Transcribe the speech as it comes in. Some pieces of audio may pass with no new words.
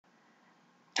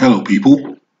Hello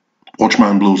people,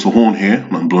 Watchman blows the horn here,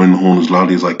 and I'm blowing the horn as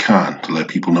loudly as I can to let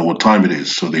people know what time it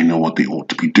is so they know what they ought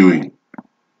to be doing.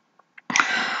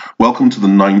 Welcome to the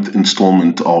 9th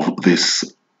installment of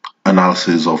this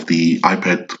analysis of the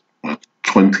iPad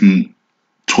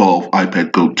 2012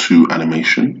 iPad Go 2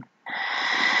 animation.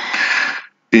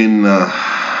 In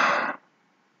the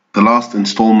last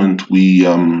installment, we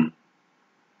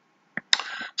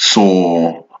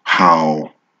saw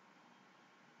how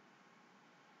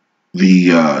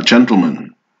the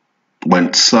gentleman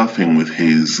went surfing with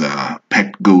his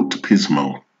pet goat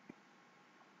Pismo,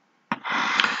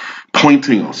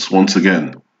 pointing us once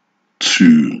again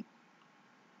to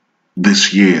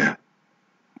this year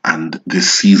and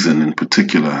this season in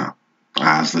particular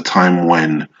as the time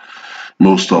when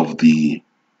most of the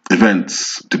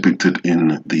events depicted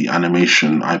in the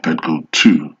animation iPad Go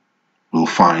 2 will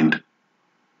find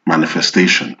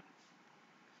manifestation.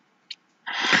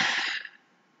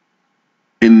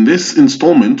 In this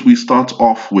installment, we start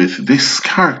off with this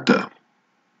character.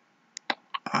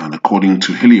 And according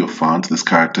to Heliophan, this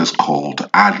character is called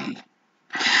Ali.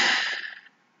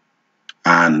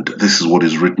 And this is what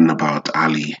is written about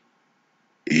Ali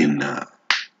on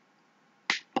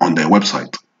their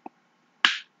website.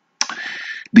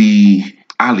 The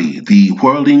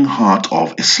whirling heart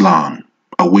of Islam,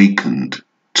 awakened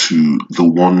to the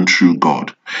one true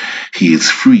God. He is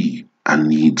free and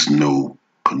needs no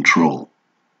control.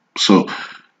 So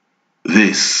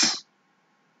this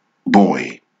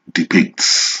boy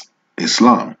depicts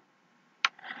Islam,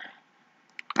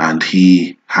 and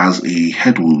he has a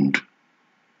head wound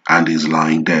and is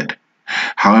lying dead.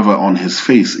 However, on his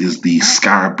face is the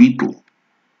scar beetle,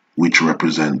 which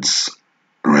represents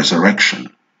resurrection.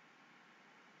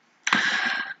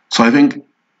 So I think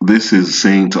this is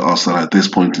saying to us that at this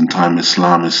point in time,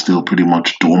 Islam is still pretty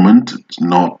much dormant. It's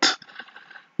not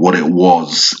what it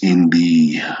was in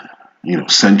the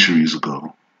centuries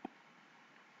ago.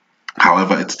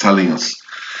 However, it's telling us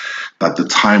that the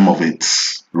time of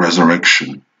its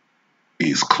resurrection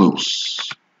is close.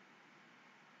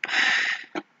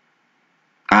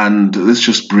 And this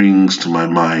just brings to my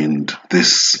mind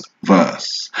this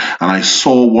verse. And I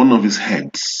saw one of his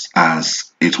heads,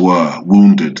 as it were,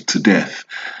 wounded to death,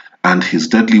 and his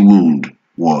deadly wound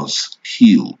was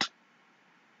healed.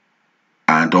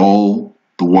 And all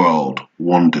the world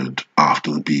wondered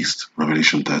after the beast.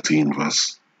 Revelation 13,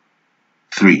 verse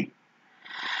 3.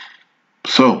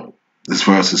 So, this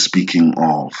verse is speaking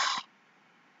of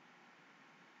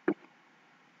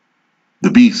the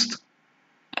beast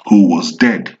who was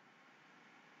dead,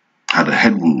 had a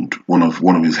head wound. One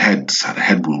of his heads had a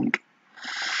head wound,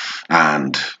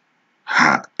 and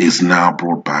is now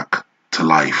brought back to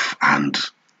life, and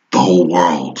the whole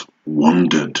world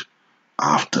wondered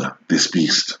after this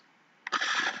beast.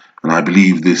 And I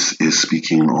believe this is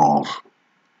speaking of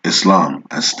Islam,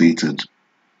 as stated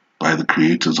by the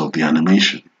creators of the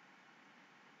animation.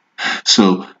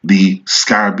 So the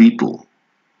scar beetle.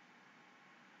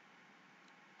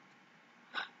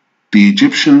 The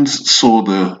Egyptians saw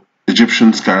the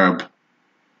Egyptian scarab,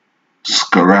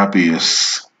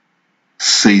 Scarabaeus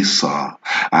caesar,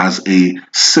 as a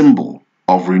symbol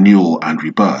of renewal and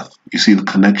rebirth. You see the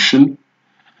connection?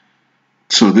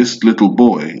 So this little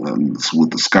boy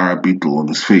with the scarab beetle on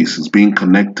his face is being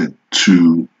connected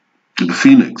to the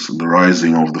phoenix and the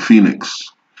rising of the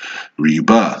phoenix,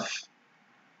 rebirth,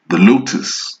 the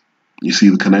lotus. You see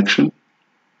the connection?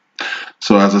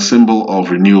 So as a symbol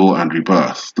of renewal and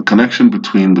rebirth, the connection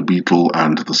between the beetle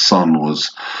and the sun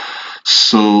was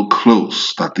so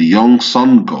close that the young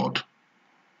sun god,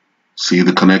 see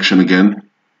the connection again?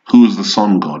 Who is the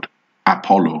sun god?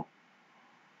 Apollo.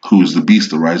 Who is the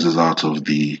beast that rises out of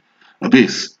the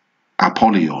abyss?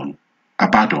 Apollyon,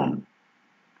 Abaddon.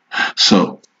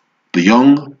 So the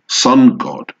young sun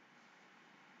god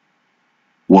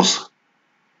was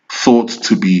thought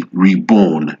to be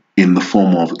reborn in the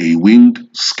form of a winged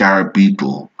scarab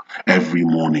beetle every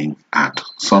morning at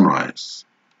sunrise.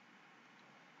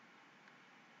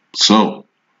 So,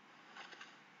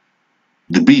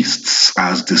 the beasts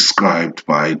as described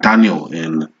by Daniel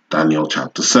in Daniel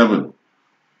chapter 7.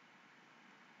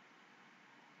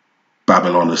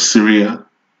 Babylon, Assyria,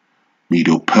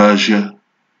 Medo-Persia,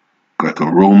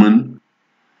 Greco-Roman,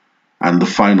 and the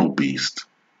final beast,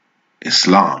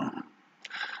 Islam.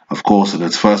 Of course, in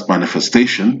its first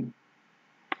manifestation,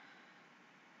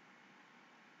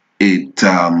 it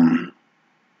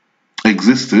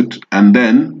existed, and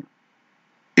then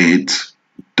it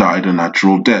died a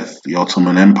natural death. The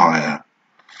Ottoman Empire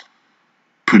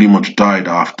pretty much died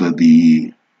after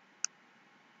the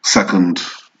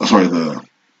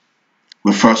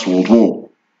First World War.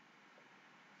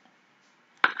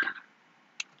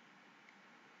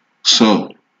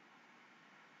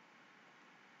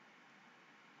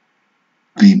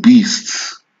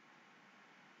 beast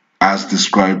as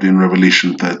described in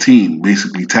Revelation 13,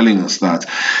 basically telling us that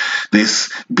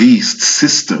this beast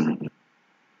system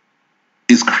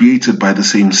is created by the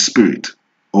same spirit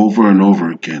over and over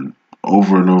again,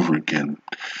 over and over again.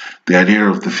 The idea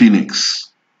of the phoenix.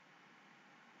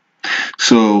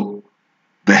 So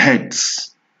the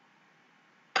heads,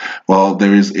 well,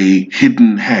 there is a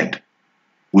hidden head,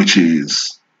 which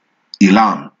is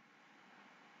Elam,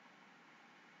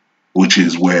 which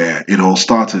is where it all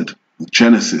started.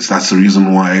 Genesis. That's the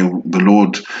reason why the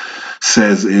Lord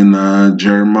says in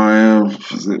Jeremiah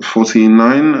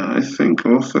 49, I think,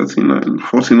 or 39,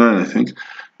 49, I think,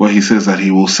 where he says that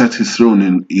he will set his throne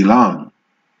in Elam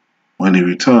when he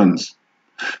returns.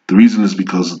 The reason is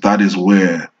because that is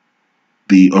where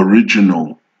the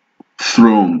original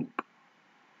throne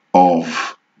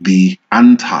of the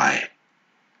anti-child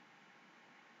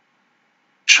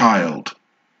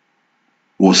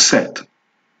was set.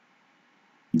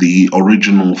 The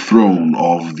original throne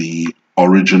of the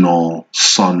original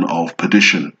son of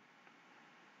perdition,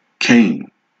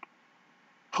 Cain,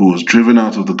 who was driven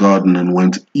out of the garden and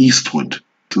went eastward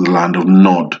to the land of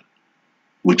Nod,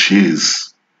 which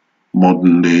is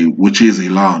modern day, which is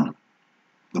Elam,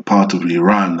 the part of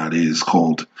Iran that is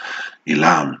called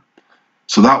Elam.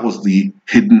 So that was the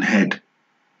hidden head,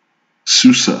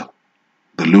 Susa,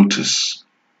 the lotus,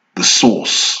 the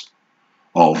source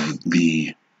of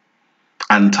the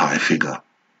anti-figure.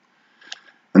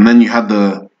 And then you had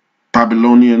the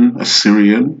Babylonian,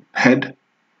 Assyrian head,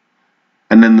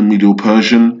 and then the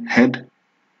Medo-Persian head,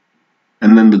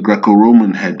 and then the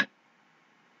Greco-Roman head,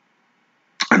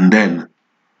 and then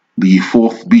the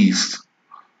fourth beast,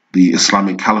 the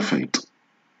Islamic Caliphate,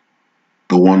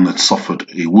 the one that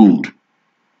suffered a wound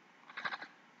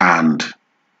and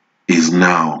is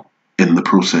now in the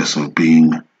process of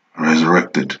being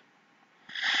resurrected.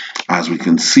 As we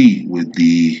can see with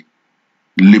the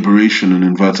liberation in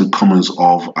inverted commas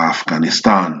of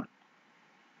Afghanistan,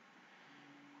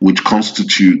 which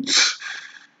constitutes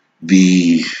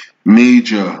the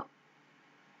major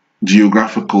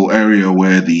geographical area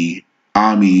where the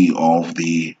army of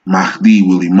the Mahdi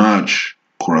will emerge,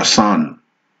 Khorasan.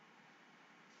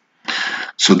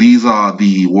 So these are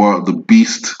the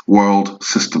beast world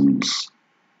systems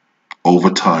over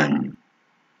time.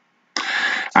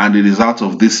 And it is out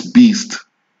of this beast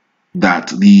that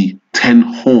the 10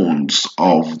 horns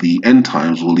of the end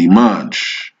times will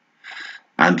emerge.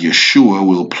 And Yeshua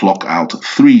will pluck out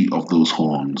 3 of those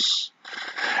horns.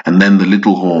 And then the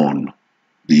little horn,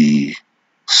 the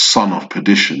son of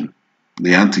perdition,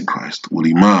 the Antichrist, will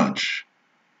emerge.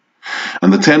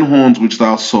 And the 10 horns which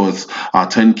thou sawest are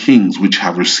 10 kings which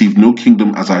have received no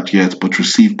kingdom as at yet, but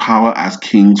receive power as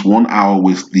kings 1 hour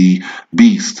with the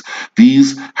beast.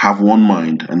 These have one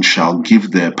mind, and shall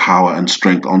give their power and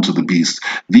strength unto the beast.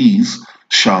 These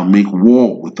shall make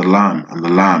war with the Lamb, and the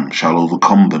Lamb shall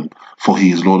overcome them, for he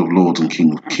is Lord of lords and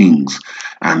King of kings.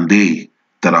 And they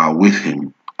that are with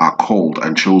him are called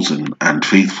and chosen and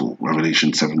faithful.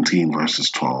 Revelation 17 verses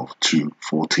 12 to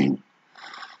 14.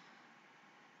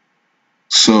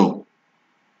 So,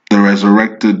 the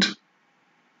resurrected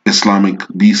Islamic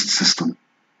beast system,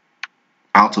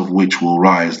 out of which will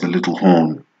rise the little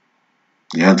horn,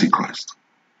 the Antichrist.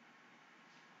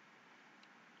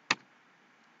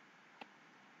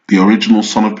 The original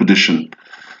son of perdition,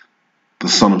 the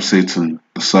son of Satan,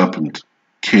 the serpent,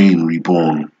 Cain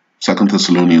reborn. 2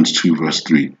 Thessalonians 2 verse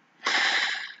 3.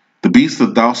 The beast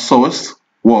that thou sawest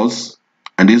was,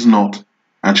 and is not,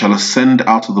 and shall ascend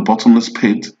out of the bottomless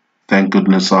pit, thank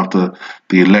goodness, after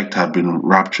the elect have been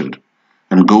raptured,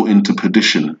 and go into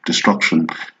perdition, destruction.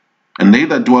 And they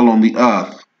that dwell on the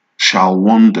earth shall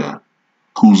wonder,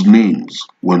 whose names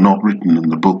were not written in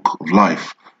the book of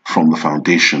life from the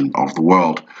foundation of the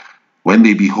world, when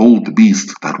they behold the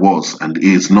beast that was, and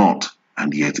is not,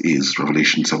 and yet is.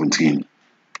 Revelation 17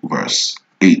 verse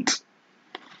 8.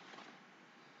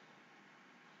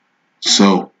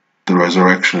 So, the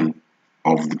resurrection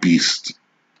of the beast.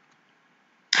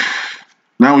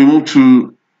 Now we move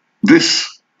to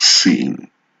this scene.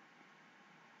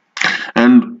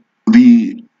 And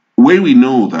the way we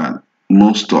know that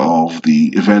most of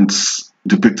the events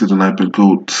depicted in Hyper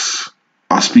Goat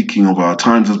are speaking of our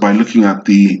times is by looking at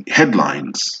the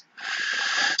headlines.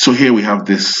 So here we have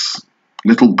this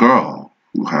little girl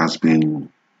who has been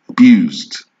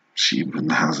abused. She even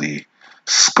has a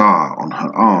scar on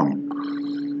her arm.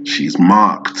 She's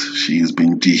marked, she's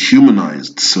been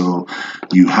dehumanized. So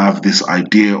you have this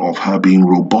idea of her being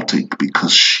robotic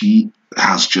because she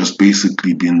has just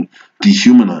basically been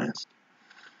dehumanized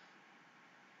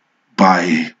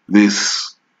by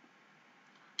this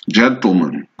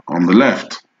gentleman on the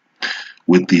left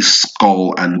with the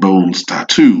skull and bones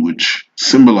tattoo, which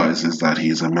symbolizes that he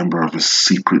is a member of a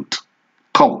secret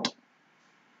cult.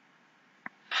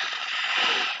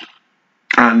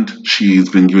 And she's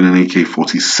been given an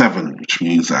AK-47, which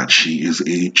means that she is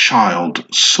a child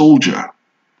soldier.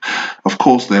 Of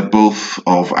course, they're both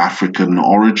of African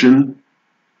origin,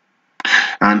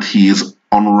 and he is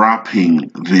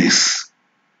unwrapping this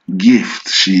gift.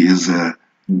 She is a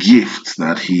gift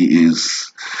that he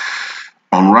is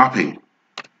unwrapping.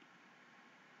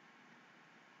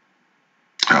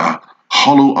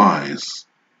 Hollow eyes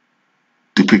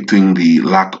depicting the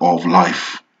lack of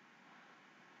life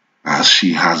as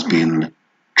she has been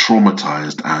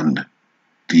traumatized and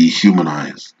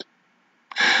dehumanized.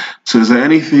 So is there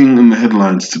anything in the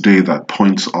headlines today that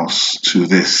points us to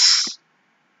this,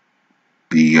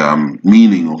 the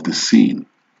meaning of this scene?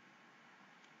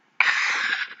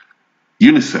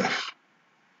 UNICEF.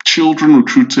 Children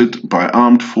recruited by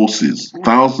armed forces,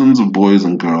 thousands of boys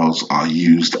and girls are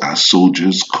used as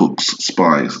soldiers, cooks,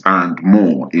 spies, and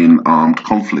more in armed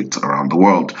conflict around the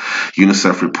world.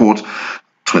 UNICEF report,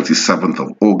 27th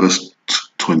of August,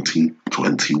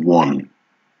 2021.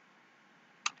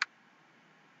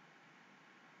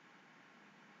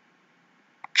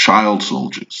 Child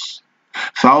soldiers.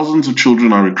 Thousands of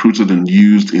children are recruited and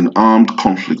used in armed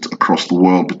conflict across the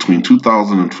world between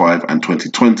 2005 and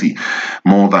 2020.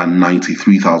 More than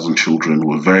 93,000 children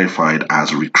were verified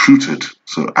as recruited,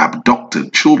 so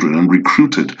abducted children and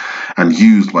recruited and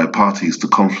used by parties to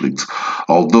conflict,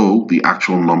 although the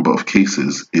actual number of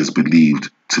cases is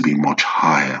believed to be much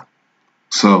higher.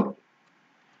 So,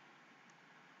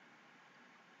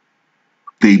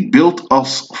 they built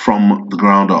us from the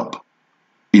ground up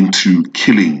into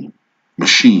killing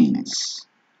machines.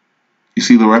 You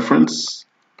see the reference?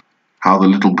 How the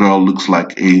little girl looks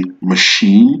like a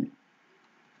machine?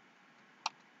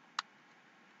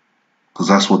 Because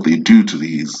that's what they do to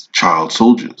these child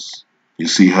soldiers. You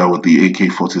see her with the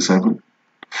AK-47?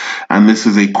 And this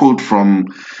is a quote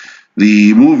from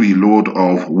the movie Lord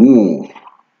of War.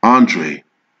 Andre,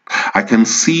 I can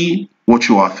see what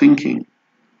you are thinking,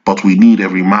 but we need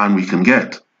every man we can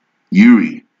get.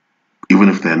 Yuri, even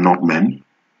if they're not men.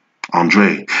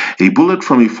 Andre, a bullet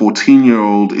from a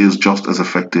 14-year-old is just as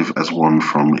effective as one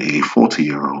from a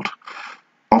 40-year-old.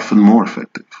 Often more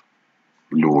effective.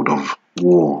 Lord of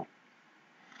War.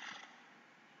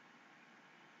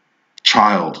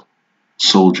 Child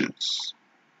soldiers.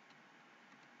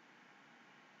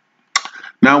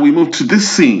 Now we move to this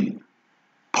scene.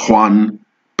 Juan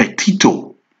Petito.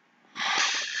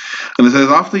 And it says,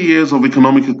 after years of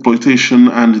economic exploitation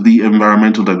and the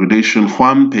environmental degradation,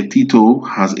 Juan Petito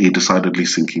has a decidedly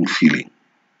sinking feeling.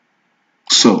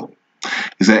 So,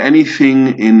 is there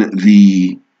anything in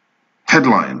the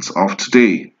headlines of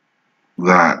today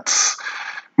that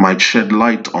might shed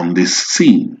light on this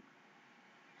scene?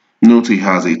 Note he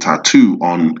has a tattoo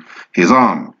on his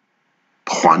arm,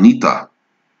 Juanita,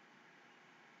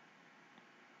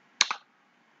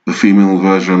 the female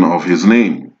version of his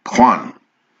name, Juan.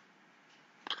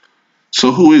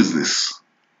 So who is this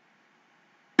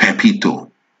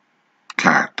Pepito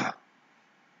character?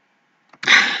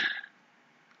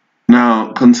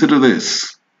 Now consider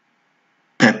this.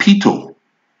 Pepito,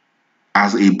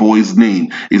 as a boy's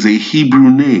name, is a Hebrew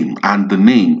name, and the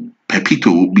name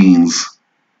Pepito means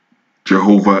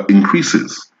Jehovah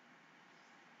increases.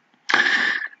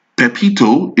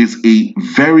 Pepito is a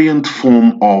variant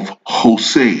form of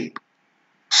Jose,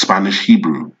 Spanish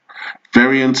Hebrew,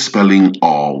 variant spelling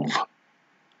of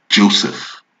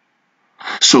Joseph.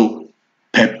 So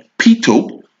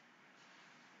Pepito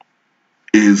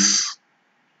is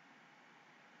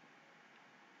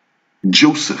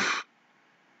Joseph.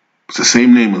 It's the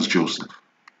same name as Joseph.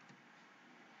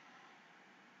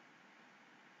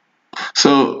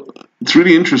 So it's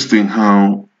really interesting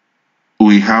how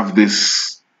we have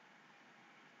this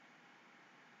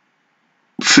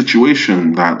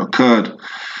situation that occurred a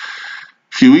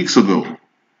few weeks ago,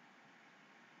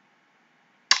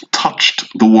 touched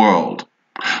the world.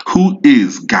 Who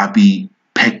is Gabby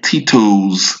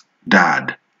Petito's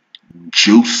dad?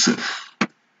 Joseph.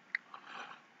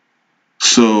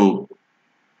 So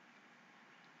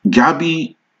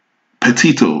Gabby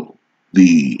Petito,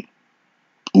 the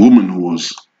woman who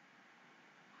was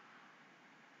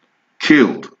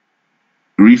killed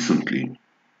recently,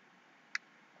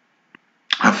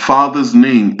 her father's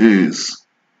name is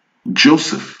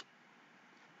Joseph,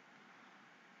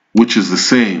 which is the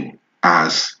same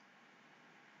as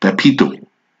Pepito.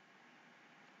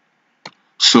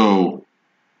 So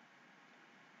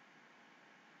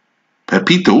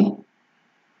Pepito,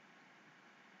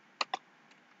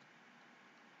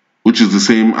 which is the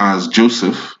same as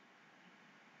Joseph,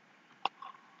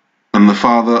 and the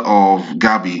father of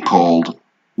Gabby called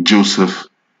Joseph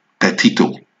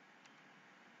Petito.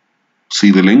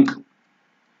 See the link?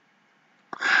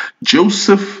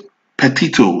 Joseph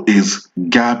Petito is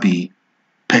Gabby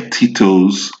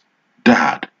Petito's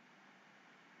dad.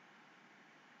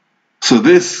 So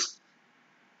this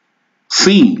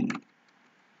scene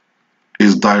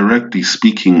is directly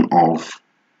speaking of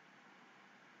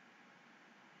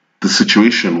the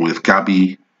situation with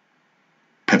Gabby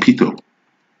Pepito.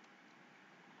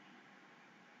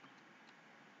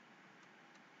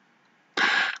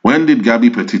 When did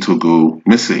Gabby Petito go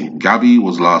missing? Gabby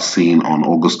was last seen on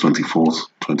August 24th,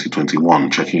 2021,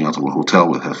 checking out of a hotel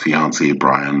with her fiancé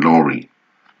Brian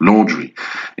Laundrie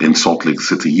in Salt Lake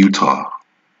City, Utah.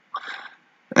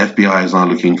 FBI is now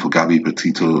looking for Gabby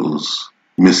Petito's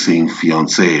missing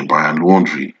fiancé Brian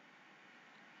Laundrie.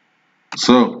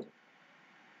 So,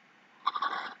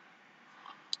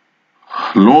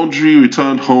 Laundrie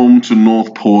returned home to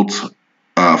Northport,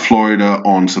 Florida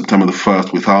on September the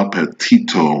 1st without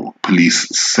Petito, police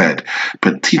said.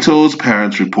 Petito's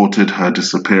parents reported her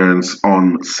disappearance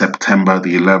on September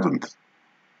the 11th.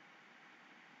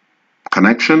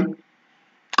 Connection?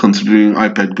 Considering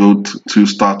iPad Go 2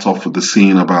 starts off with the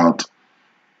scene about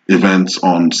events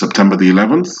on September the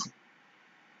 11th.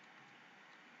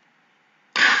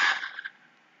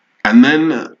 And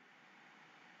then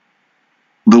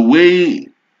the way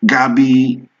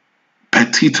Gabby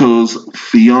Petito's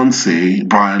fiancé,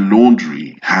 Brian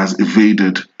Laundrie, has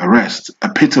evaded arrest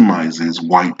epitomizes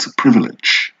white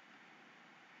privilege.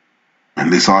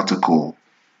 And this article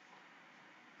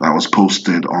that was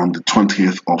posted on the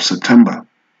 20th of September.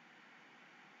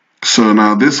 So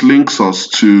now this links us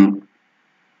to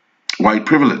white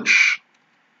privilege.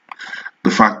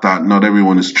 The fact that not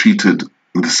everyone is treated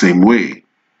in the same way.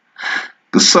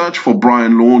 The search for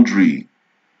Brian Laundrie,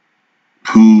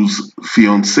 whose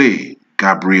fiancée,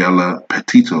 Gabriella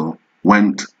Petito,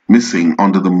 went missing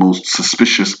under the most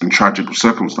suspicious and tragic of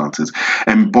circumstances,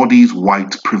 embodies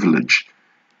white privilege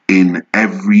in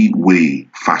every way,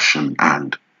 fashion,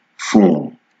 and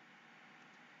form.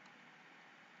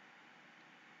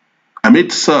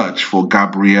 Amid search for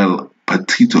Gabrielle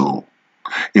Petito,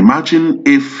 imagine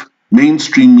if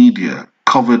mainstream media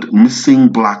covered missing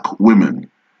black women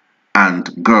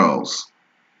and girls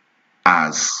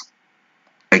as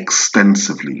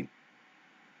extensively.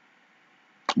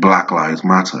 Black Lives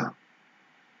Matter.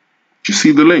 Do you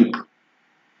see the link?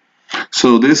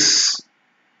 So this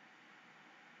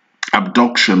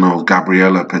abduction of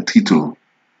Gabriella Petito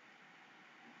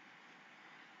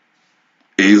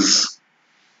is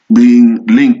being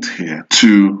linked here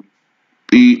to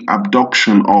the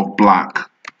abduction of black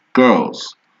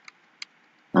girls.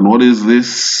 And what is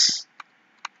this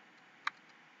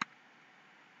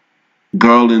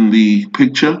girl in the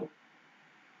picture?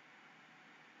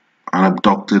 An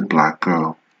abducted black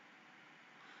girl.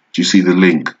 Do you see the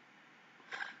link?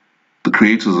 The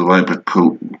creators of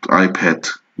iPad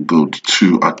Go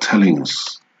 2 are telling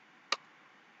us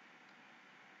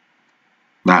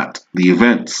that the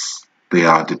events they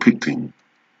are depicting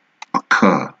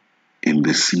occur in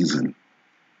this season.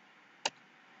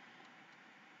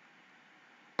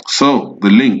 So the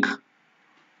link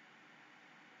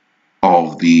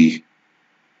of the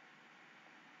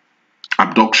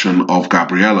abduction of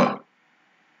Gabriella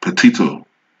Petito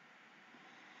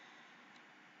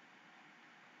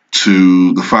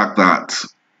to the fact that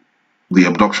the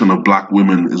abduction of black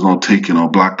women is not taken, or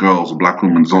black girls or black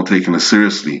women is not taken as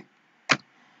seriously.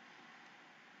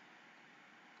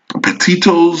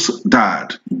 Petito's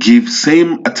dad gives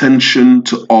same attention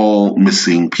to all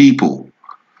missing people.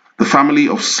 The family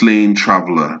of slain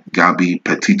traveler Gabby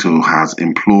Petito has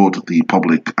implored the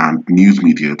public and news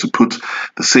media to put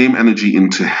the same energy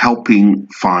into helping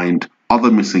find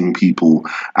other missing people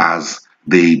as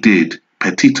they did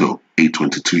Petito, a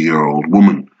 22-year-old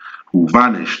woman who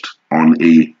vanished on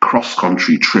a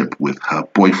cross-country trip with her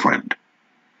boyfriend.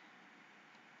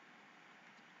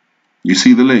 You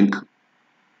see the link?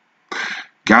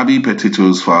 Gabby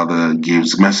Petito's father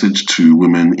gives message to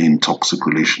women in toxic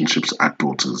relationships at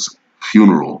daughter's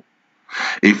funeral.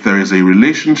 If there is a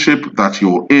relationship that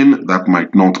you're in that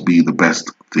might not be the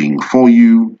best thing for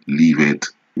you, leave it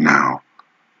now.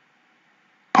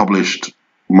 Published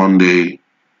Monday,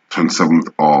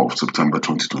 27th of September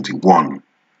 2021.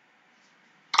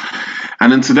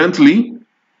 And incidentally,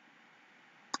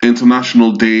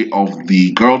 International Day of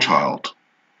the Girl Child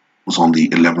was on the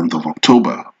 11th of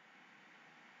October.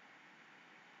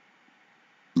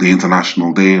 The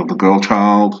International Day of the Girl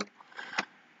Child.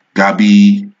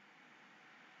 Gabby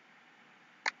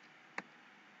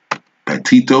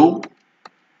Tito,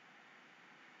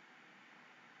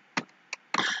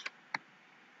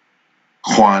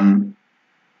 Juan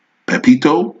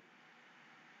Pepito,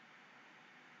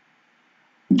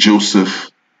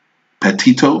 Joseph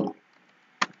Petito,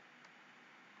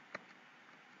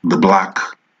 the black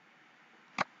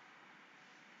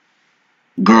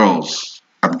girls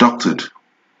abducted.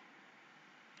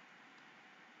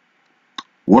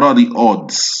 What are the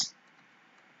odds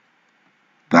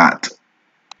that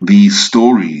these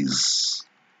stories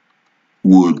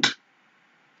would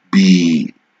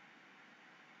be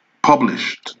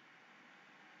published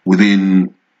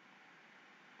within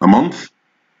a month?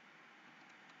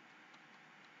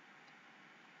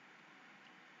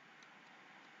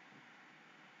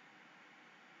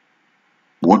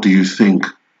 What do you think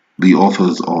the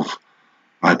authors of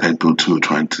iPad Go 2 are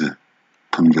trying to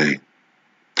convey?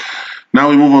 Now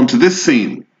we move on to this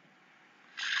scene.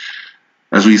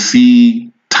 As we see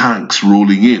tanks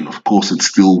rolling in, of course it's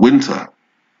still winter,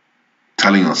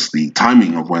 telling us the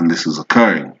timing of when this is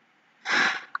occurring.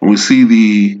 And we see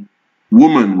the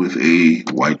woman with a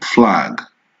white flag.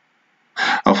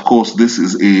 Of course, this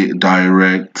is a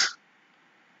direct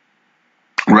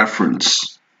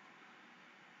reference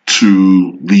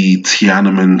to the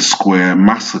Tiananmen Square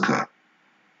massacre.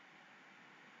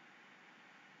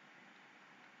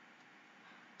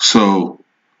 So,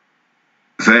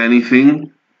 is there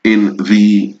anything in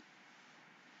the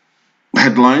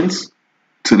headlines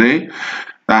today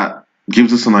that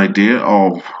gives us an idea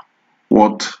of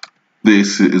what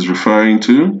this is referring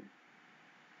to?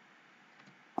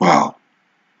 Well,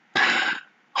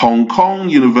 Hong Kong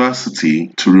University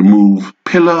to remove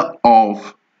Pillar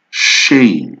of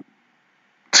Shame,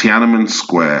 Tiananmen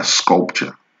Square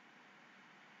sculpture.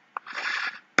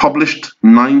 Published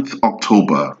 9th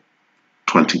October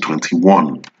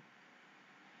 2021.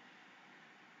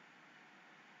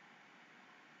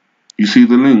 You see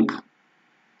the link?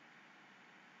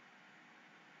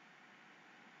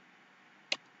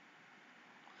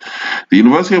 The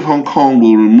University of Hong Kong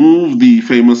will remove the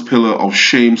famous Pillar of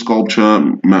Shame sculpture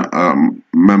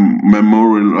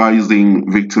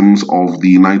memorializing victims of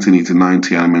the 1989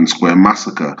 Tiananmen Square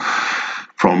massacre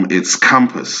from its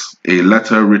campus, a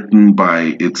letter written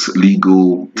by its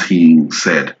legal team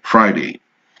said Friday.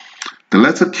 The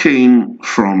letter came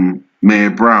from Mayor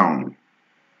Brown,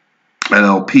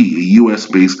 LLP, a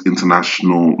US-based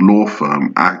international law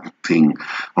firm acting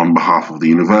on behalf of the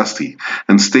university,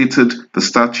 and stated the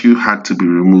statue had to be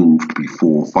removed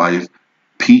before 5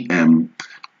 p.m.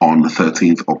 on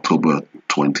 13th October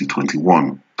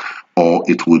 2021, or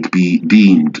it would be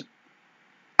deemed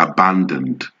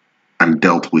abandoned and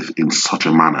dealt with in such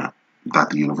a manner that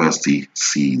the university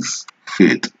sees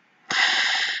fit.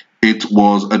 It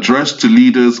was addressed to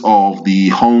leaders of the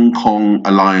Hong Kong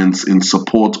Alliance in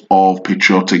support of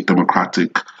Patriotic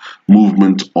Democratic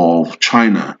Movement of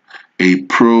China, a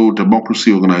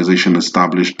pro-democracy organization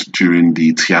established during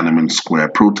the Tiananmen Square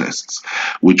protests,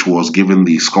 which was given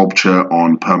the sculpture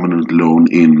on permanent loan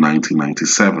in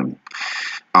 1997.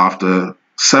 After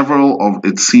several of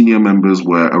its senior members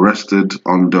were arrested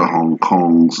under Hong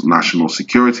Kong's national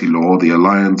security law, the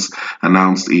alliance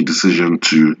announced a decision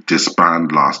to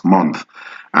disband last month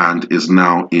and is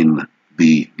now in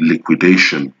the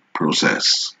liquidation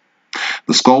process.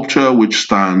 The sculpture, which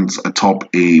stands atop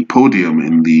a podium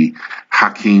in the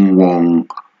Hacking Wong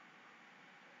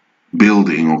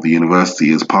building of the university,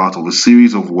 is part of a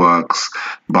series of works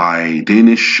by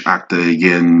Danish actor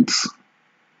Jens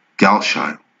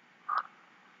Galschiøt,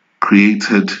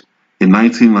 created in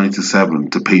 1997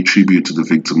 to pay tribute to the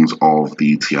victims of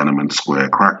the Tiananmen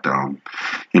Square crackdown,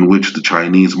 in which the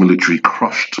Chinese military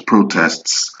crushed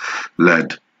protests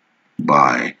led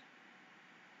by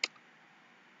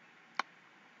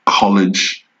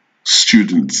college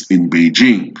students in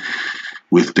Beijing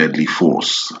with deadly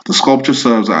force. The sculpture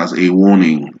serves as a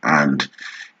warning and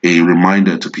a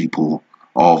reminder to people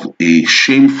of a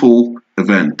shameful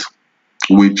event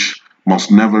which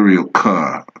must never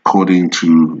reoccur, according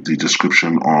to the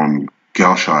description on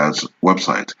Galschiøt's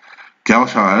website.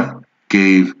 Galschiøt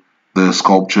gave the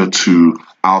sculpture to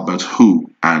Albert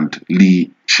Hu and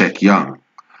Li Chekyang,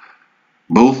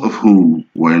 both of whom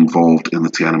were involved in the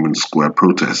Tiananmen Square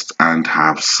protests and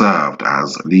have served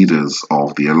as leaders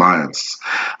of the alliance.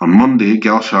 On Monday,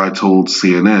 Galschiøt told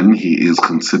CNN he is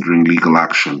considering legal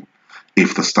action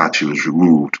if the statue is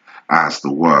removed, as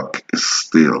the work is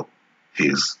still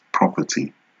his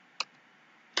property.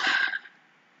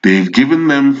 They've given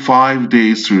them 5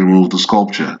 days to remove the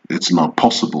sculpture. It's not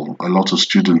possible. A lot of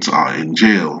students are in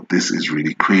jail. This is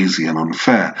really crazy and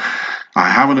unfair. I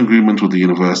have an agreement with the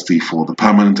university for the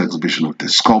permanent exhibition of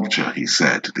this sculpture, he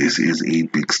said. This is a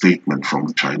big statement from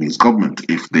the Chinese government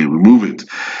if they remove it.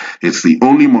 It's the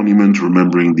only monument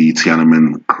remembering the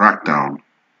Tiananmen crackdown.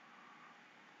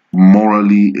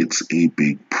 Morally, it's a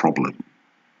big problem.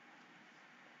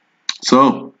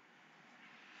 So,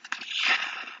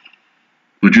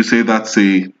 would you say that's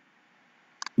a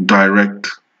direct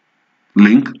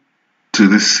link to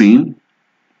this scene?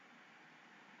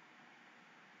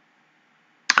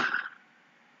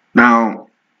 Now,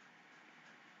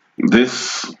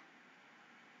 this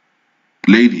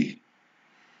lady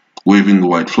waving the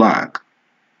white flag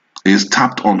is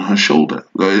tapped on her shoulder.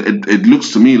 It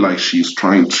looks to me like she's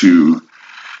trying to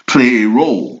play a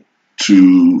role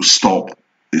to stop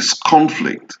this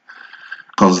conflict,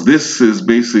 because this is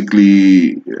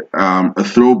basically a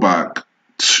throwback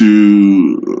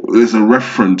to, is a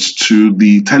reference to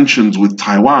the tensions with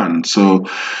Taiwan. So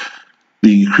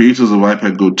the creators of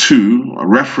iPad Go 2 are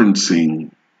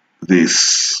referencing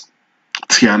this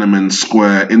Tiananmen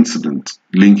Square incident,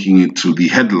 linking it to the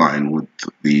headline with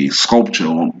the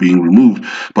sculpture being removed.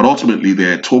 But ultimately,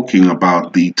 they're talking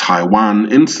about the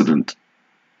Taiwan incident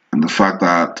and the fact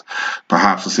that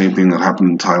perhaps the same thing that happened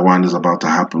in Taiwan is about to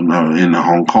happen in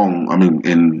Hong Kong,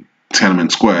 in Tiananmen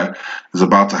Square, is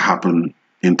about to happen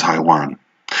in Taiwan.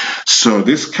 So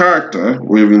this character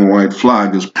waving the white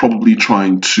flag is probably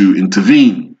trying to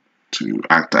intervene, to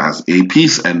act as a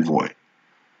peace envoy.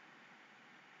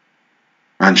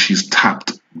 And she's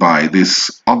tapped by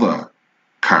this other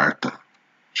character.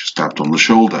 She's tapped on the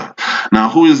shoulder. Now,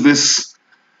 who is this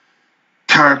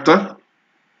character?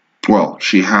 Well,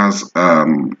 she has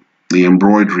the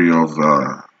embroidery of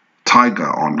tiger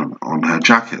on her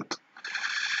jacket.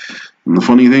 And the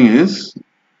funny thing is,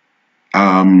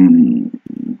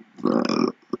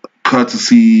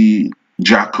 courtesy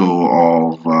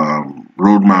Jacko of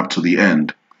Roadmap to the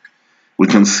End, we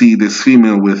can see this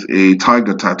female with a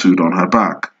tiger tattooed on her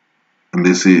back. And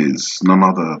this is none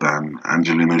other than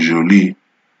Angelina Jolie.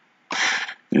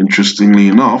 Interestingly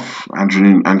enough,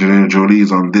 Angelina Jolie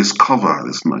is on this cover,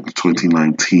 this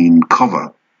 2019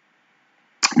 cover,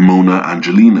 Mona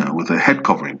Angelina, with a head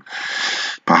covering.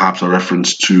 Perhaps a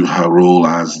reference to her role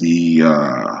as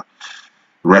the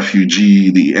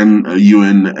refugee, the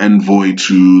UN envoy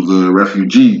to the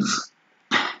refugees.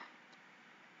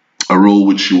 A role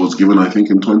which she was given, I think,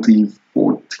 in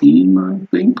 2014,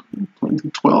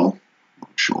 2012,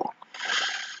 not sure.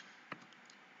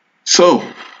 So,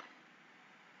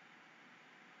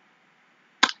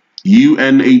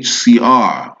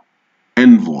 UNHCR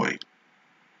envoy.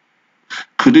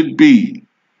 Could it be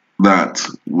that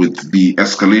with the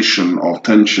escalation of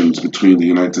tensions between the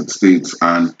United States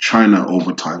and China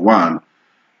over Taiwan,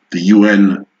 the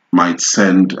UN might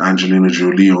send Angelina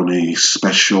Jolie on a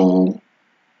special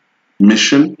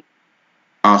mission,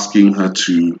 asking her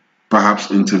to perhaps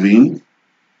intervene?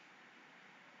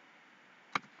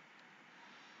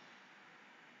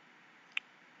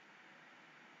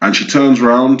 And she turns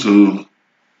around to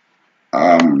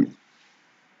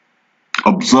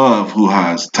observe who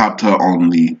has tapped her on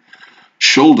the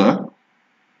shoulder,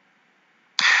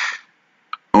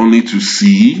 only to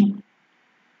see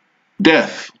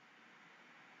death.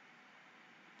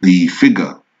 The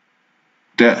figure,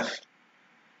 death,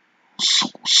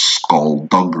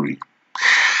 skullduggery.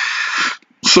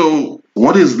 So,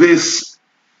 what is this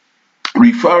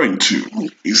referring to?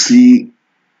 You see,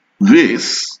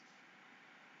 this,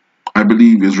 I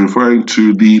believe, is referring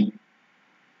to the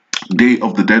Day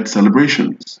of the Dead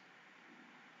celebrations,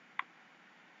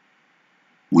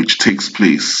 which takes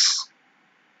place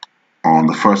on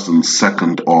the 1st and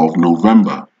 2nd of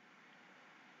November.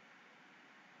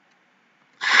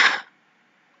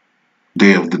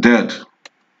 Day of the Dead.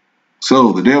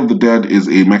 So, the Day of the Dead is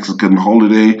a Mexican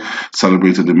holiday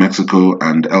celebrated in Mexico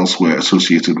and elsewhere,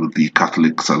 associated with the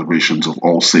Catholic celebrations of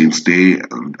All Saints' Day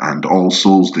and All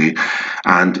Souls' Day,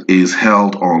 and is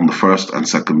held on the 1st and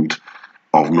 2nd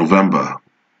of November.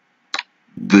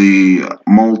 The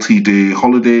multi-day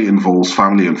holiday involves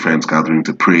family and friends gathering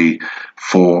to pray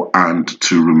for and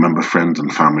to remember friends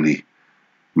and family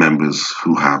members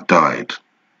who have died.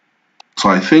 So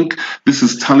I think this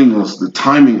is telling us the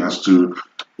timing as to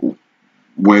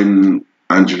when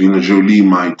Angelina Jolie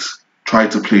might try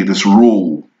to play this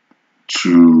role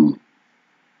to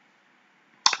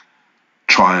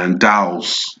try and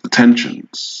douse the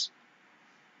tensions.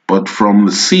 But from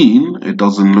the scene, it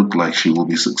doesn't look like she will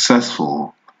be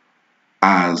successful,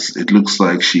 as it looks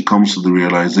like she comes to the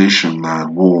realization that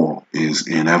war is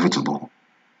inevitable.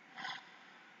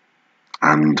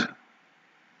 And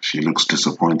she looks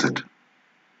disappointed.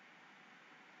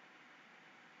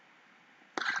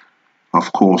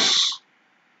 of course,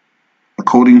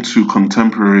 according to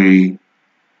contemporary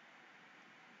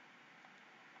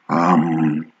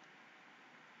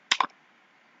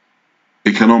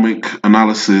economic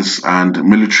analysis and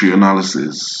military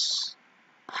analysis,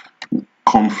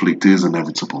 conflict is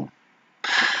inevitable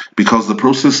because the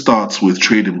process starts with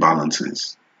trade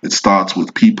imbalances. It starts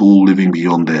with people living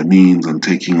beyond their means and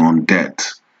taking on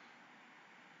debt.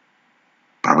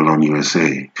 Babylon,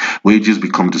 USA. Wages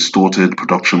become distorted,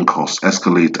 production costs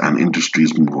escalate, and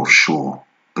industries move offshore.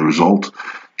 The result?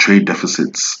 Trade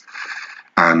deficits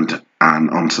and an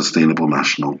unsustainable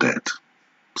national debt.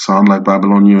 Sound like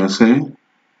Babylon, USA?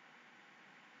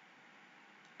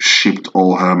 Shipped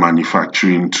all her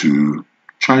manufacturing to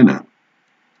China.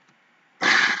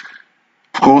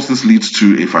 Of course, this leads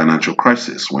to a financial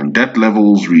crisis. When debt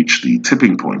levels reach the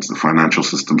tipping point, the financial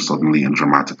system suddenly and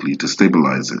dramatically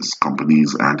destabilizes.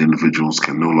 Companies and individuals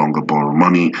can no longer borrow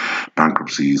money,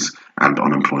 bankruptcies and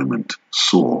unemployment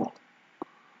soar,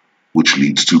 which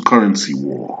leads to currency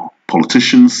war.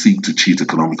 Politicians seek to cheat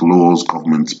economic laws,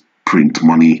 governments print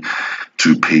money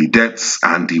to pay debts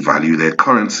and devalue their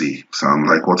currency. Sound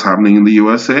like what's happening in the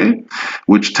USA?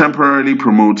 Which temporarily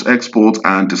promotes exports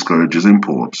and discourages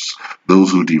imports.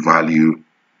 Those who devalue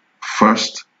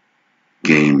first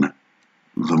gain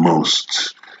the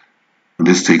most. And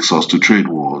this takes us to trade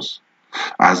wars.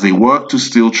 As they work to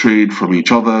steal trade from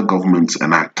each other, governments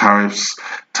enact tariffs,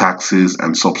 taxes,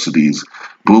 and subsidies.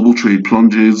 Global trade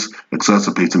plunges,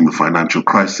 exacerbating the financial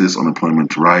crisis.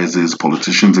 Unemployment rises.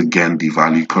 Politicians again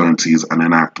devalue currencies and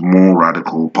enact more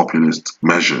radical populist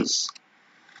measures.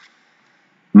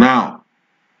 Now,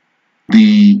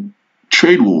 the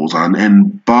trade wars and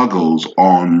embargoes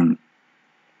on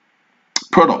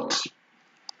products.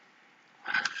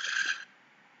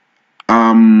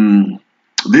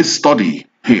 This study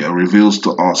here reveals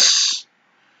to us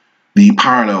the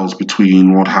parallels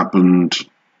between what happened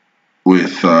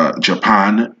with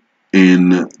Japan in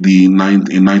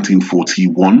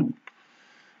 1941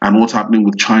 and what's happening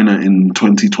with China in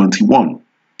 2021.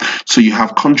 So you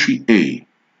have country A,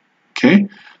 okay?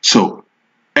 So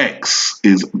X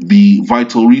is the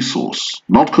vital resource,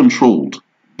 not controlled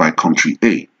by country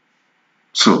A.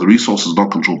 So the resource is not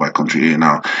controlled by country A.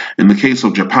 Now, in the case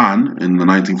of Japan in the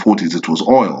 1940s, it was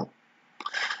oil.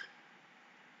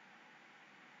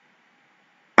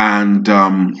 And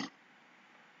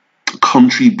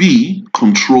country B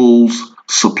controls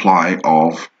supply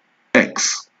of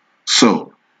X.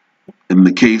 So in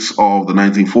the case of the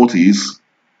 1940s,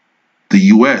 the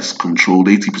US controlled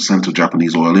 80% of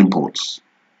Japanese oil imports.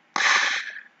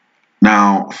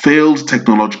 Now, failed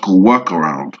technological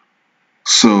workaround.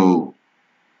 So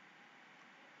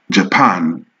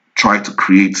Japan tried to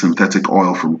create synthetic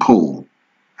oil from coal,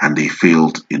 and they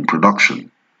failed in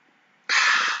production.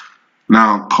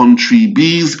 Now, country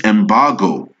B's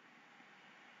embargo.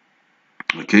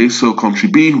 Okay, so country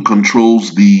B, who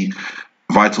controls the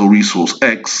vital resource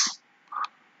X,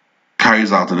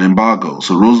 carries out an embargo.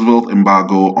 So Roosevelt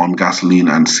embargo on gasoline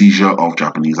and seizure of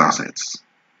Japanese assets.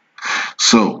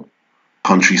 So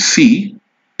country C,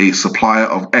 a supplier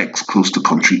of X close to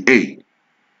country A.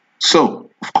 So,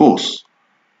 of course,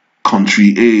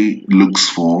 country A looks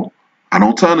for an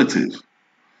alternative.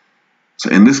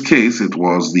 So in this case, it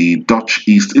was the Dutch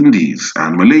East Indies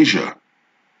and Malaysia,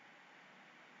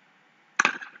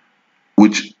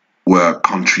 which were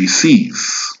country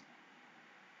C's,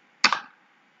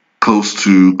 close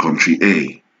to country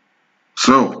A.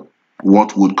 So,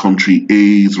 what would country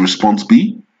A's response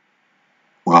be?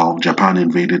 Well, Japan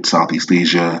invaded Southeast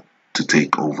Asia to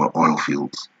take over oil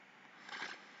fields.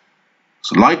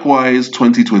 So likewise,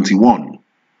 2021,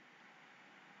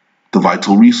 the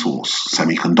vital resource,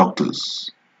 semiconductors.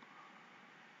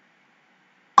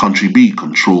 Country B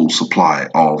controls supply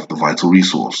of the vital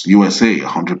resource. USA,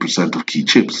 100% of key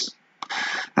chips.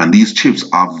 And these chips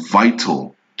are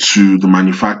vital to the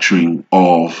manufacturing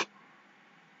of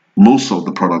most of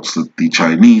the products that the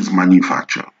Chinese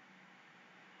manufacture.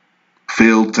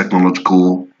 Failed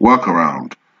technological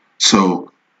workaround.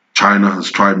 So China has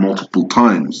tried multiple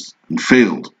times and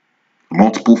failed.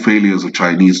 Multiple failures of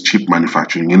Chinese chip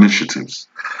manufacturing initiatives.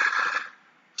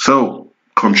 So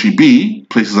country B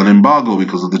places an embargo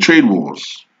because of the trade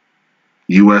wars.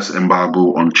 US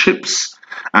embargo on chips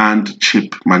and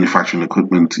chip manufacturing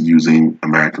equipment using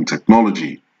American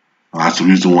technology. That's the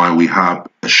reason why we have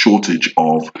a shortage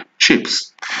of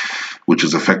chips, which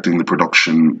is affecting the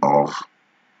production of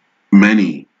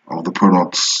many of the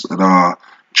products that are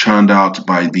churned out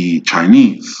by the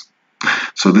Chinese.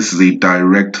 So this is a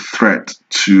direct threat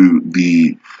to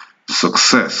the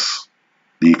success,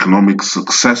 the economic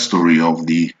success story of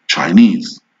the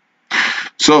Chinese.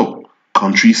 So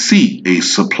Country C, a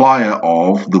supplier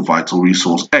of the vital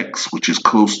resource X, which is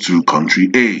close to country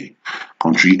A.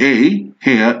 Country A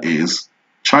here is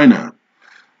China.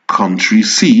 Country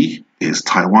C is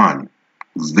Taiwan.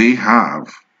 They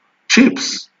have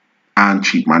chips and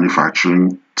cheap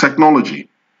manufacturing technology.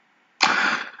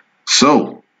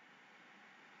 So,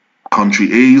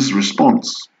 country A's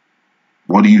response.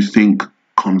 What do you think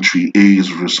country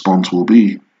A's response will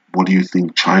be? What do you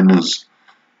think China's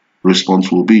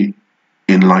response will be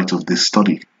in light of this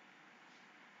study?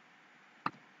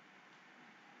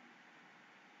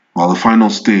 Well, the final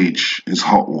stage is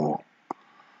hot war.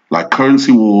 Like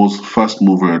currency wars, first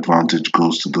mover advantage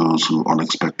goes to those who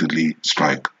unexpectedly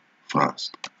strike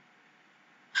first.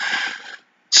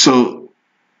 So,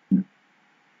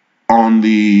 on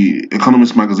the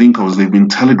Economist magazine covers, they've been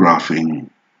telegraphing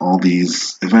all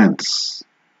these events.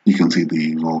 You can see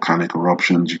the volcanic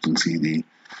eruptions, you can see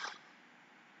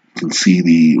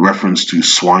the reference to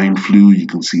swine flu, you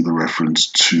can see the reference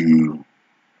to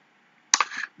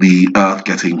the earth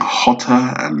getting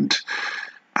hotter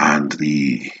and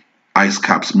the ice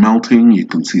caps melting. You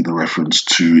can see the reference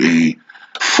to a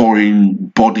foreign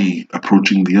body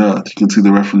approaching the earth. You can see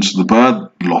the reference to the bird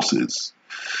losses.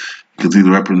 You can see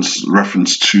the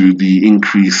reference to the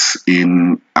increase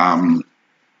in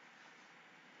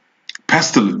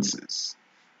pestilences.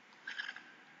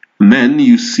 And then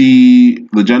you see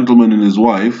the gentleman and his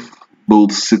wife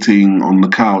both sitting on the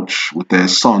couch with their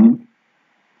son,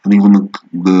 and even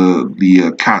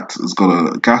the cat has got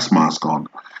a gas mask on.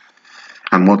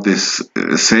 And what this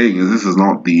is saying is this is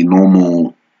not the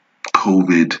normal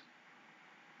COVID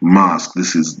mask.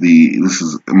 This is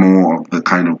more of the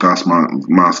kind of gas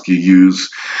mask you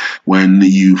use when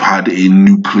you've had a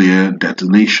nuclear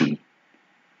detonation.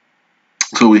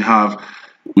 So we have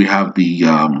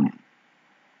the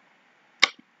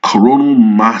coronal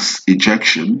mass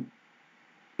ejection,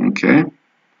 okay,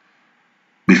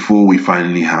 before we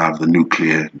finally have the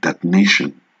nuclear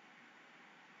detonation.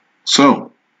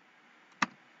 So,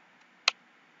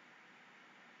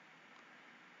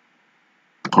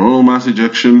 coronal mass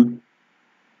ejection,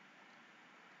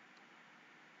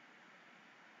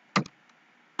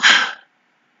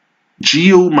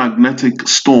 geomagnetic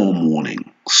storm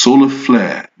warning. Solar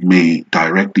flare may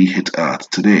directly hit Earth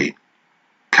today.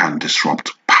 Can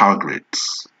disrupt power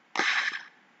grids.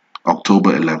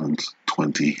 October 11th,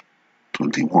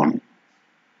 2021.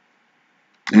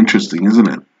 Interesting, isn't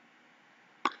it?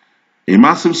 A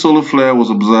massive solar flare was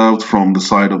observed from the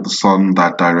side of the sun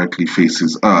that directly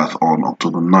faces Earth on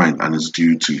October 9th and is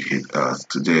due to hit Earth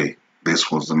today.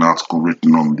 This was an article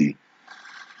written on the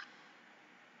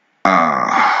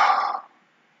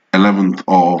 11th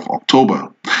of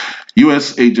October.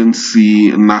 U.S.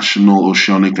 Agency National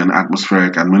Oceanic and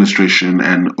Atmospheric Administration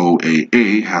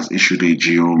 (NOAA) has issued a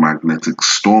geomagnetic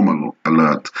storm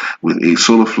alert with a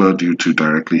solar flare due to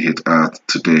directly hit Earth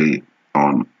today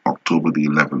on October the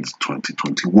 11th,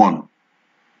 2021.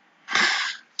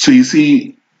 So you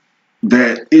see,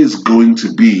 there is going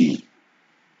to be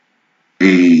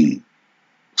a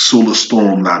solar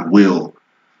storm that will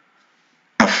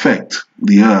affect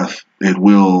the Earth. It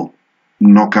will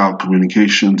knock out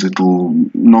communications, it will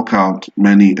knock out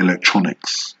many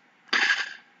electronics.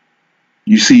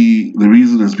 You see, the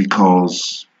reason is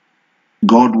because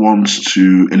God wants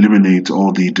to eliminate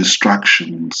all the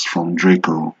distractions from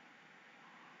Draco.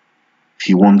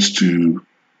 He wants to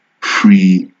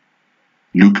free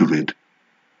Lukovid.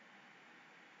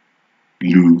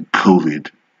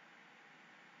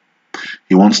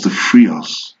 He wants to free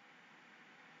us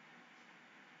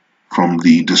from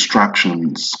the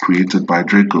distractions created by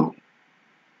Draco.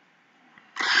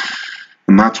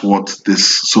 And that's what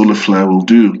this solar flare will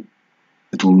do.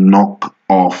 It will knock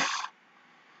off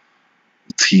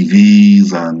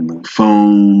TVs and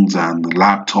phones and the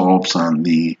laptops and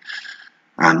the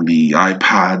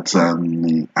iPads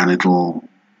and it will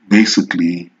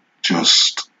basically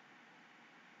just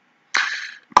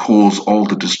cause all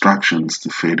the distractions to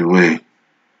fade away.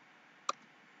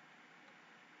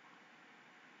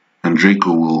 And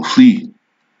Draco will flee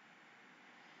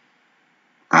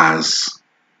as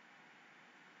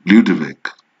Ludovic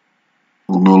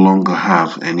will no longer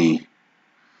have any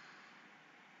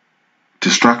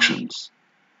distractions.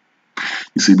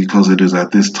 You see, because it is at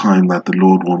this time that the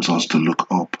Lord wants us to look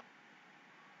up.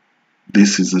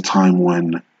 This is the time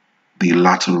when the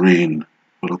latter rain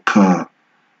will occur,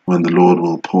 when the Lord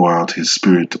will pour out his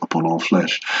Spirit upon all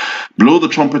flesh. Blow the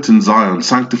trumpet in Zion,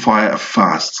 sanctify a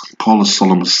fast, call a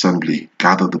solemn assembly,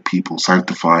 gather the people,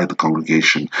 sanctify the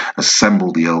congregation,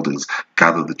 assemble the elders,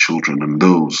 gather the children and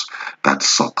those that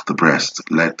suck the breast.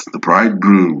 Let the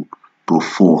bridegroom go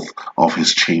forth of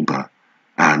his chamber,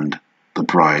 and the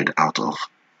bride out of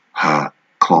her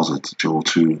closet. Joel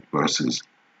 2 verses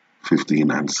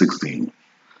 15 and 16.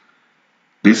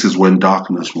 This is when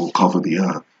darkness will cover the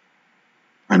earth.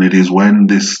 And it is when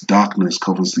this darkness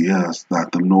covers the earth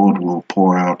that the Lord will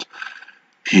pour out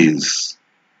his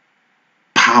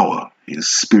power, his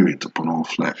spirit upon all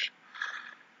flesh.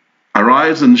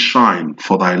 Arise and shine,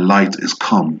 for thy light is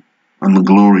come, and the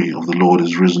glory of the Lord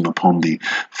is risen upon thee.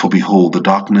 For behold, the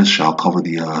darkness shall cover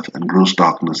the earth, and gross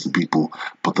darkness the people,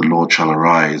 but the Lord shall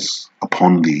arise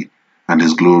upon thee, and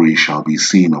his glory shall be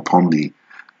seen upon thee.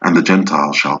 And the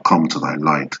Gentiles shall come to thy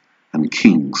light, and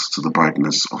kings to the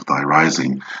brightness of thy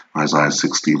rising. Isaiah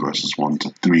 60 verses 1 to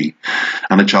 3.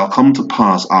 And it shall come to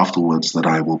pass afterwards that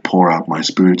I will pour out my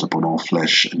spirit upon all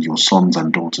flesh, and your sons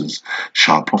and daughters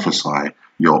shall prophesy,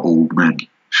 your old men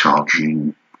shall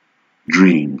dream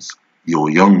dreams,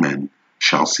 your young men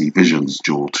shall see visions.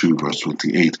 Joel 2 verse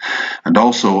 28. And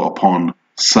also upon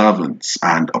servants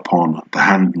and upon the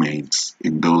handmaids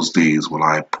in those days will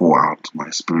I pour out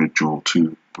my spirit. Joel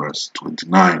 2 verse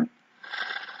 29.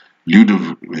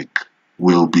 Ludovic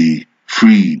will be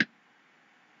freed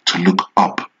to look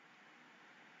up.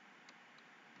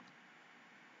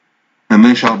 And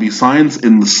there shall be signs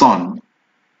in the sun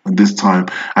at this time,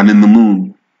 and in the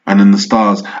moon, and in the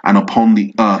stars, and upon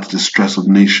the earth distress of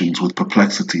nations with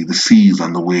perplexity, the seas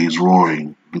and the waves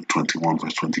roaring. Luke 21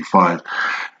 verse 25.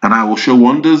 And I will show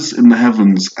wonders in the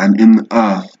heavens and in the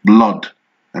earth, blood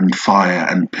and fire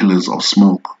and pillars of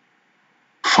smoke.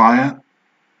 Fire?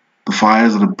 The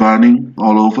fires that are burning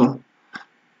all over?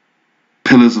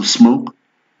 Pillars of smoke?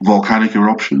 Volcanic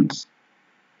eruptions?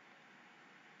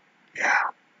 Yeah.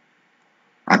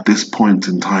 At this point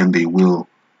in time, they will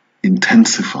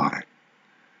intensify.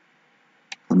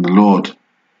 And the Lord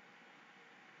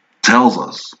tells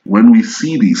us when we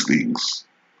see these things,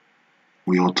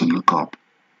 we ought to look up.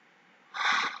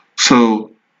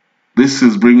 So this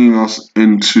is bringing us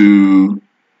into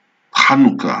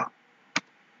Hanukkah,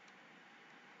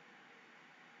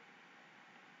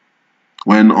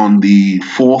 when on the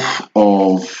 4th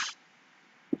of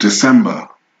December,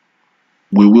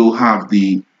 we will have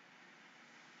the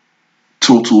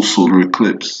total solar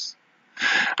eclipse.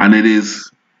 And it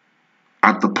is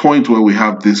at the point where we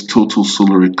have this total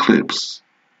solar eclipse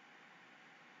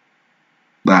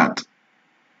that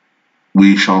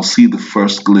we shall see the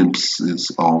first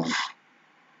glimpses of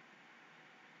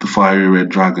the fiery red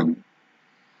dragon.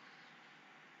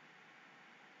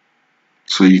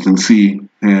 So you can see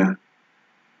here,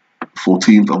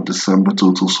 14th of December,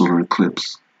 total solar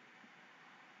eclipse.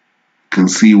 You can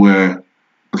see where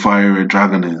the fiery red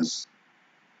dragon is.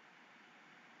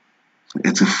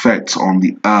 Its effects on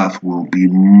the earth will be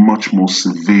much more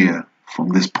severe from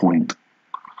this point.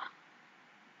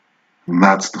 And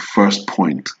that's the first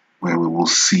point where we will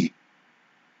see.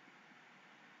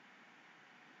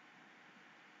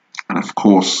 And of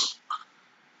course,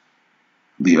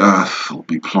 the earth will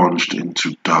be plunged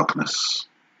into darkness.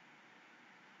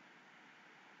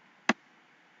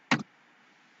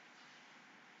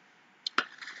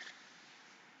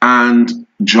 And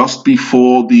just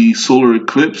before the solar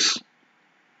eclipse,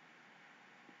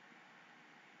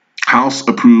 House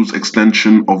approves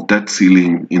extension of debt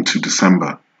ceiling into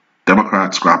December.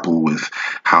 Democrats grapple with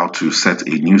how to set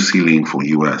a new ceiling for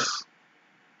U.S.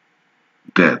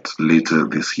 debt later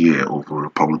this year over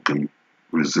Republican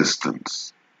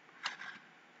resistance.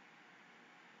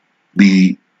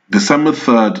 The December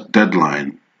 3rd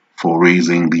deadline for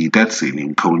raising the debt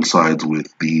ceiling coincides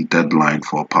with the deadline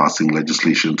for passing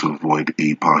legislation to avoid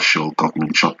a partial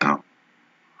government shutdown.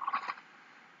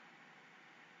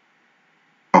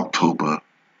 October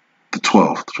the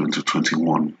 12th,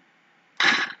 2021.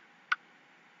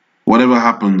 Whatever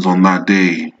happens on that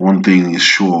day, one thing is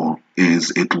sure,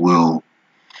 is it will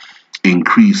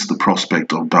increase the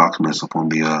prospect of darkness upon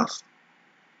the earth.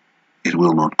 It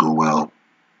will not go well.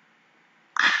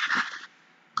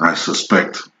 I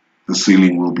suspect the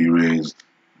ceiling will be raised,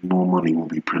 more money will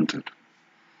be printed,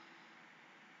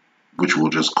 which will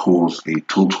just cause a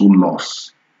total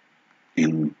loss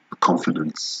in the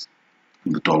confidence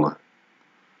in the dollar.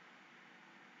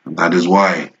 And that is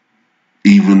why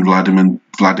even Vladimir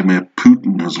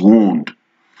Putin has warned.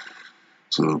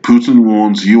 So Putin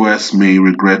warns US may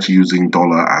regret using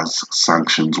dollar as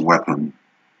sanctions weapon.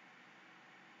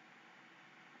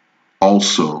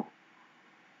 Also,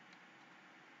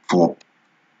 for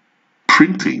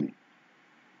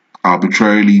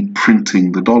arbitrarily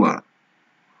printing the dollar.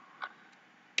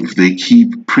 If they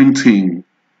keep printing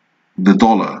the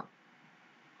dollar,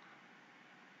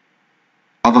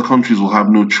 other countries will have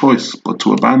no choice but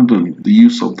to abandon the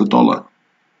use of the dollar.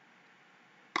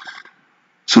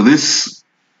 So this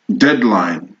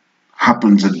deadline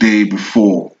happens a day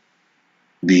before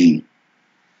the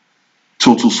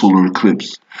total solar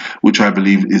eclipse, which I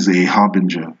believe is a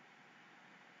harbinger.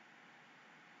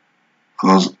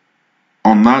 Because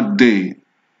on that day,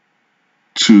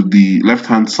 to the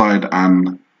left-hand side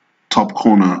and top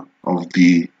corner of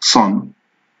the sun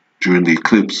during the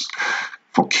eclipse,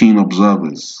 for keen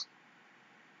observers,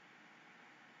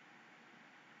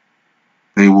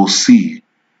 they will see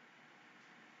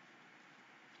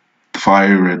the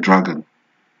fiery red dragon.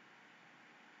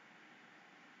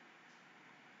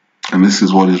 And this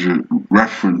is what is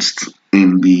referenced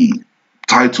in the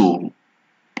title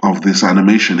of this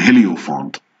animation,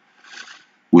 Heliofont,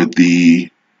 with the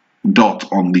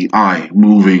dot on the eye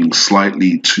moving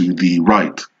slightly to the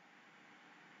right.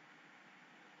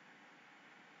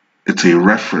 It's a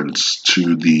reference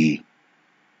to the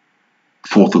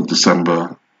 4th of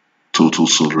December total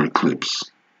solar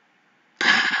eclipse.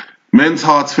 Men's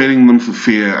hearts failing them for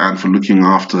fear and for looking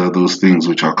after those things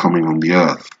which are coming on the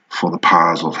earth, for the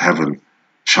powers of heaven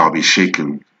shall be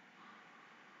shaken.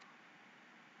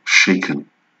 Shaken.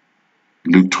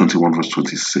 Luke 21 verse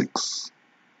 26.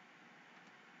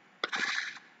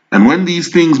 And when these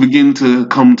things begin to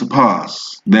come to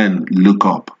pass, then look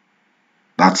up.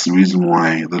 That's the reason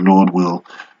why the Lord will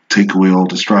take away all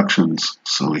distractions,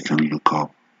 so we can look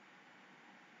up.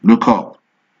 Look up,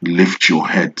 lift your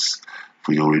heads,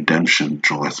 for your redemption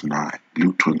draweth nigh.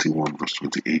 Luke 21 verse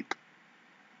 28.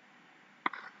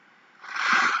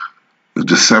 The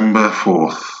December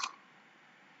 4th,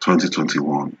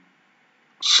 2021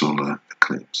 solar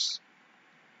eclipse.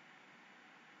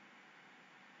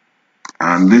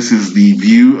 And this is the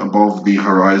view above the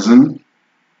horizon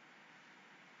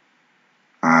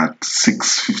at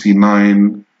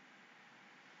 6:59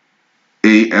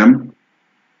 a.m.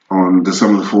 on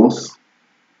December 4th.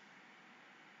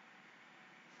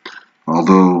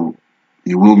 Although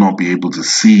you will not be able to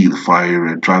see the fiery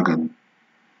red dragon,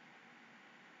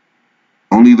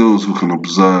 only those who can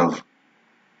observe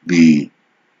the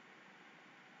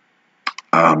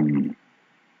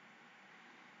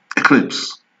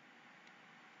eclipse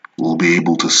will be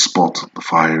able to spot the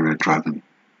fiery red dragon.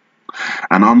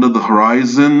 And under the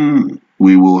horizon,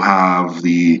 we will have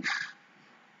the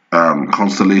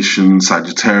constellation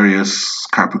Sagittarius,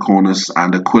 Capricornus,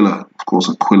 and Aquila. Of course,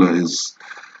 Aquila is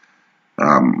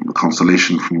the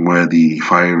constellation from where the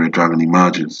fiery red dragon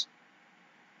emerges.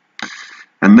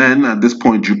 And then at this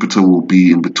point, Jupiter will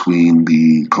be in between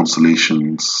the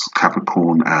constellations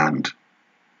Capricorn and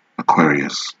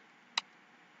Aquarius.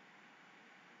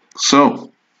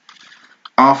 So,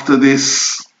 after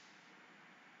this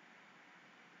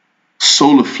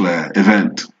solar flare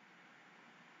event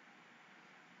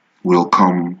will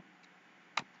come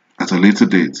at a later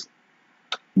date,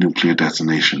 nuclear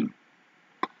detonation,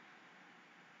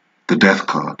 the death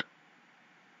card,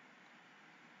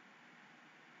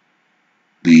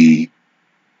 the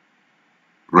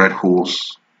red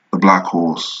horse, the black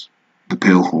horse, the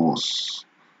pale horse,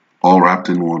 all wrapped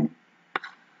in one.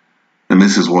 And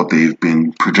this is what they've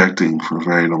been projecting for a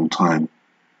very long time.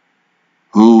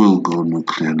 Who will go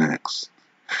nuclear next?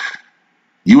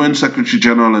 UN Secretary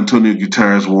General Antonio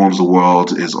Guterres warns the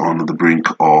world is on the brink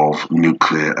of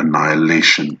nuclear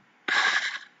annihilation.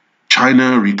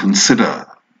 China reconsider.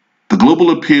 The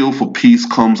global appeal for peace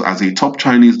comes as a top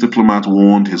Chinese diplomat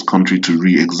warned his country to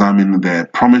re-examine their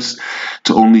promise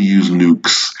to only use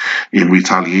nukes in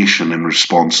retaliation in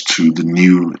response to the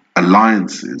new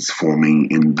alliances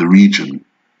forming in the region.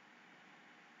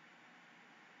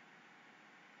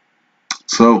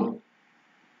 So,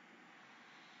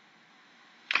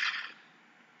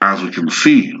 as we can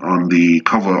see on the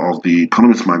cover of The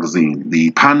Economist magazine,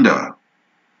 the panda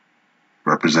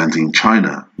representing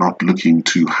China, not looking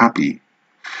too happy.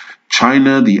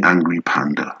 China, the angry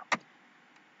panda,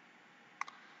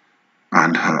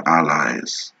 and her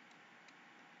allies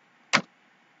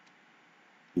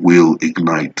will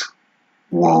ignite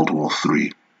World War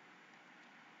III.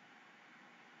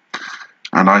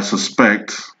 And I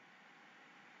suspect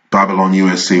Babylon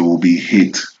USA will be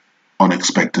hit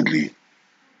unexpectedly.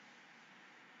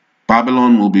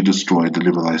 Babylon will be destroyed,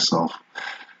 deliver thyself.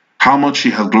 How much she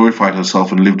hath glorified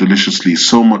herself and lived deliciously,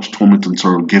 so much torment and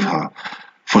sorrow give her.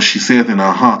 For she saith in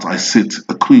her heart, I sit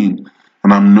a queen,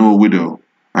 and am no widow,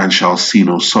 and shall see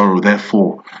no sorrow.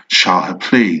 Therefore shall her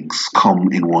plagues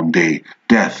come in one day,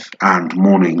 death and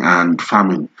mourning and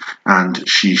famine, and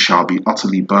she shall be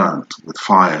utterly burnt with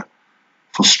fire.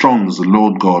 For strong is the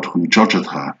Lord God who judgeth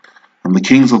her, and the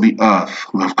kings of the earth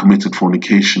who have committed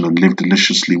fornication and lived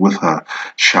deliciously with her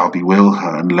shall bewail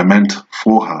her and lament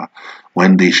for her,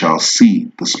 when they shall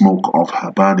see the smoke of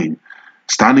her burning,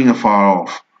 standing afar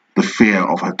off, the fear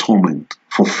of her torment,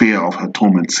 for fear of her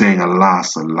torment, saying,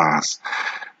 Alas, alas,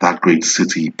 that great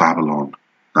city, Babylon,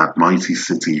 that mighty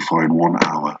city, for in 1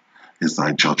 hour is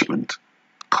thy judgment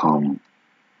come.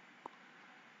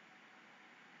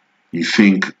 You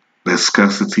think there's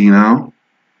scarcity now?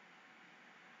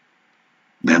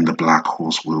 Then the black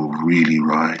horse will really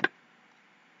ride.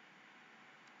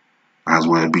 As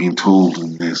we're being told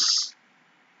in this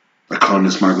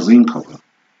Economist magazine cover,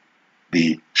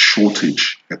 the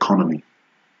shortage economy.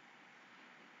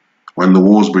 When the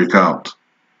wars break out,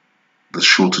 the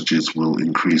shortages will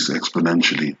increase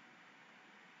exponentially.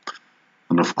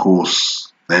 And of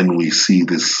course, then we see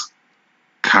this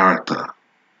character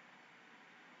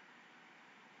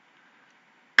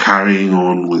carrying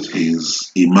on with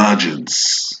his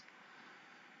emergence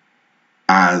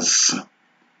as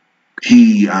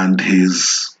he and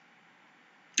his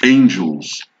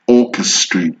angels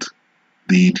orchestrate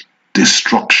the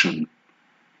destruction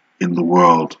in the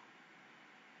world.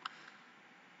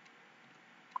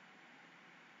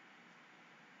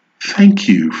 Thank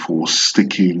you for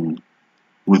sticking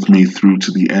with me through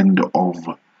to the end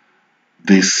of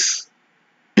this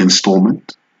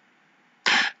installment.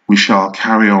 We shall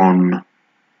carry on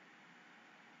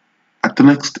at the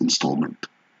next installment.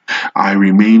 I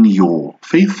remain your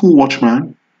faithful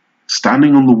watchman,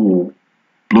 standing on the wall,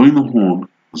 blowing the horn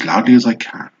as loudly as I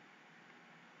can.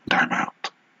 And I'm out.